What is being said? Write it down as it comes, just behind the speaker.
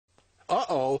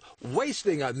Uh-oh,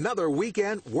 wasting another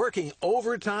weekend working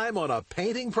overtime on a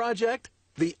painting project?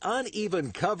 The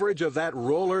uneven coverage of that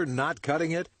roller not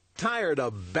cutting it? Tired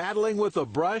of battling with the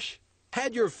brush?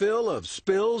 Had your fill of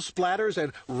spills, splatters,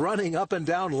 and running up and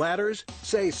down ladders?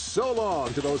 Say so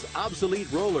long to those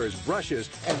obsolete rollers, brushes,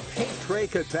 and paint tray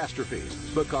catastrophes,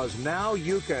 because now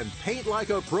you can paint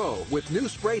like a pro with new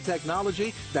spray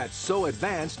technology that's so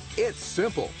advanced, it's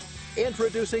simple.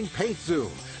 Introducing Paint Zoom,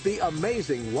 the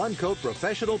amazing one-coat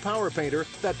professional power painter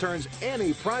that turns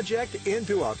any project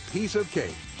into a piece of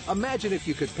cake. Imagine if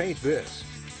you could paint this,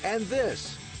 and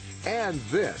this, and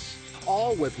this,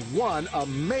 all with one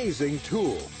amazing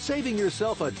tool, saving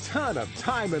yourself a ton of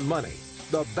time and money.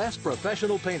 The best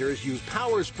professional painters use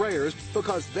power sprayers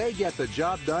because they get the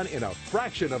job done in a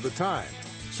fraction of the time.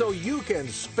 So you can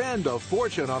spend a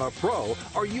fortune on a pro,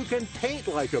 or you can paint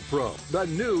like a pro. The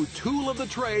new tool of the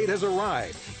trade has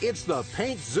arrived. It's the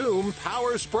Paint Zoom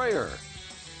Power Sprayer.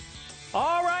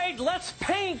 All right, let's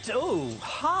paint. Ooh,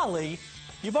 Holly,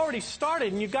 you've already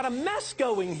started and you've got a mess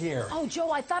going here. Oh, Joe,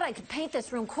 I thought I could paint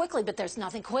this room quickly, but there's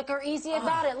nothing quick or easy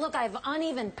about it. Look, I have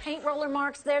uneven paint roller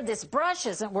marks there. This brush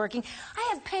isn't working. I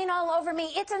have paint all over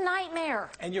me. It's a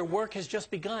nightmare. And your work has just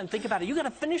begun. Think about it. You got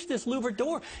to finish this louvered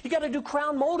door. You got to do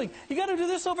crown molding. You got to do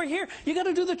this over here. You got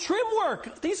to do the trim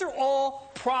work. These are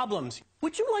all problems.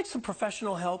 Would you like some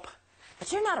professional help?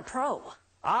 But you're not a pro.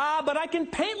 Ah, but I can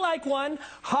paint like one.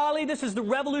 Holly, this is the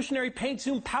revolutionary Paint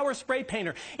Zoom Power Spray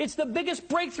Painter. It's the biggest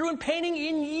breakthrough in painting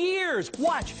in years.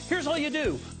 Watch, here's all you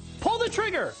do. Pull the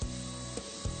trigger.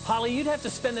 Holly, you'd have to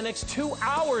spend the next 2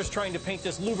 hours trying to paint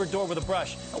this louvered door with a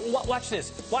brush. Watch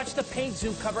this. Watch the Paint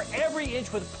Zoom cover every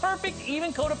inch with a perfect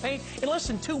even coat of paint in less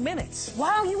than 2 minutes.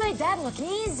 Wow, you made that look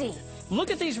easy. Look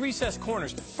at these recessed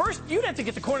corners. First, you'd have to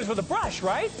get the corners with a brush,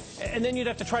 right? And then you'd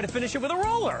have to try to finish it with a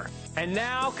roller. And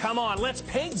now, come on, let's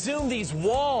Paint Zoom these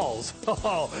walls.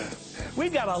 Oh,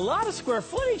 we've got a lot of square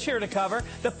footage here to cover.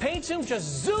 The Paint Zoom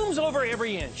just zooms over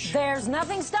every inch. There's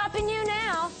nothing stopping you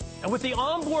now. And with the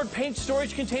onboard paint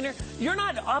storage container, you're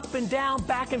not up and down,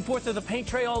 back and forth to the paint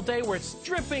tray all day where it's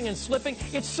dripping and slipping.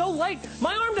 It's so light,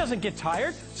 my arm doesn't get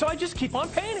tired, so I just keep on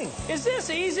painting. Is this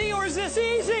easy or is this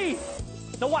easy?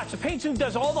 Now watch, the Paint Zoom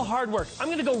does all the hard work. I'm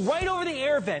going to go right over the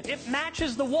air vent. It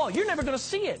matches the wall. You're never going to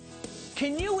see it.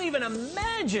 Can you even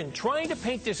imagine trying to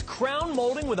paint this crown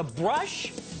molding with a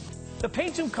brush? The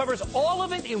Paint Zoom covers all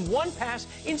of it in one pass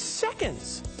in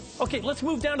seconds. Okay, let's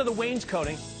move down to the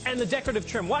wainscoting and the decorative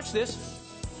trim. Watch this.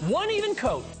 One even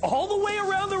coat all the way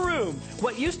around the room.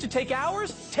 What used to take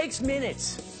hours takes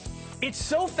minutes. It's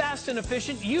so fast and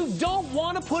efficient, you don't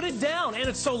want to put it down. And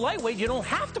it's so lightweight, you don't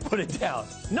have to put it down.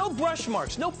 No brush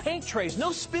marks, no paint trays,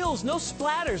 no spills, no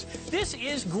splatters. This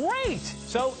is great.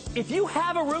 So if you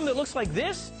have a room that looks like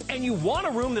this, and you want a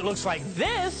room that looks like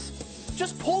this,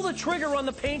 just pull the trigger on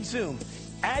the Paint Zoom.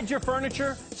 Add your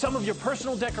furniture, some of your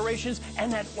personal decorations,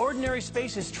 and that ordinary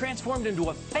space is transformed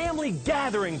into a family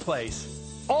gathering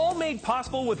place. All made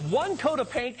possible with one coat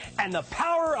of paint and the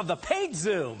power of the Paint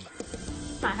Zoom.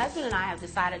 My husband and I have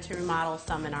decided to remodel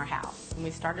some in our house. And we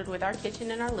started with our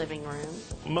kitchen and our living room.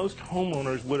 Most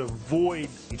homeowners would avoid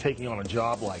taking on a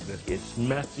job like this. It's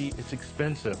messy, it's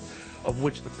expensive, of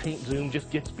which the Paint Zoom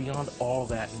just gets beyond all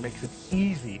that and makes it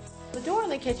easy. The door in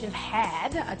the kitchen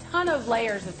had a ton of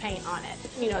layers of paint on it.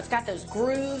 You know, it's got those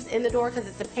grooves in the door because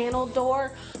it's a paneled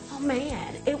door. Oh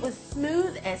man, it was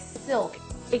smooth as silk.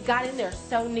 It got in there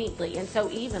so neatly and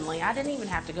so evenly. I didn't even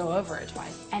have to go over it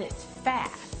twice. And it's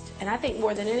fast. And I think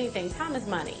more than anything, time is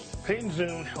money. Paint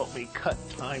Zoom helped me cut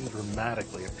time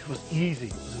dramatically. It was easy,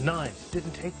 it was nice, it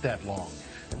didn't take that long,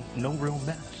 and no real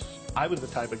mess. I was the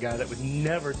type of guy that would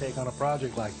never take on a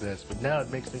project like this, but now it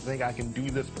makes me think I can do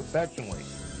this professionally.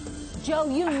 Joe,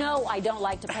 you know I don't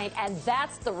like to paint, and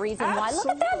that's the reason why. Look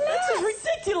at that mess. This is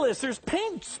ridiculous. There's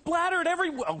paint splattered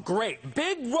everywhere. Oh, great.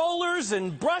 Big rollers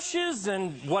and brushes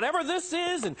and whatever this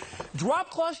is and drop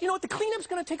cloths. You know what? The cleanup's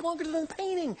going to take longer than the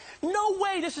painting. No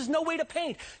way. This is no way to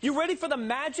paint. You ready for the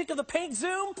magic of the Paint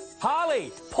Zoom?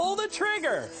 Holly, pull the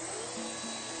trigger.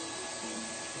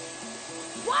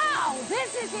 Wow,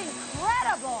 this is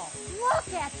incredible.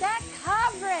 Look at that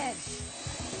coverage.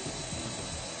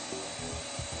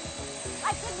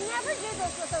 I could never do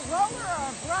this with a roller or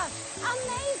a brush.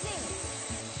 Amazing!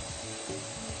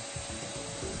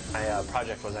 My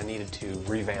project was I needed to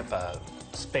revamp a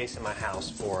space in my house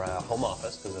for a home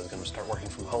office because I was going to start working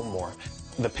from home more.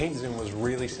 The Paint Zoom was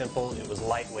really simple. It was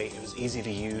lightweight. It was easy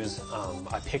to use.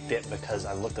 I picked it because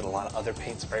I looked at a lot of other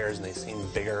paint sprayers and they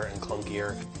seemed bigger and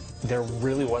clunkier. There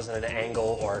really wasn't an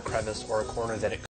angle or a crevice or a corner that it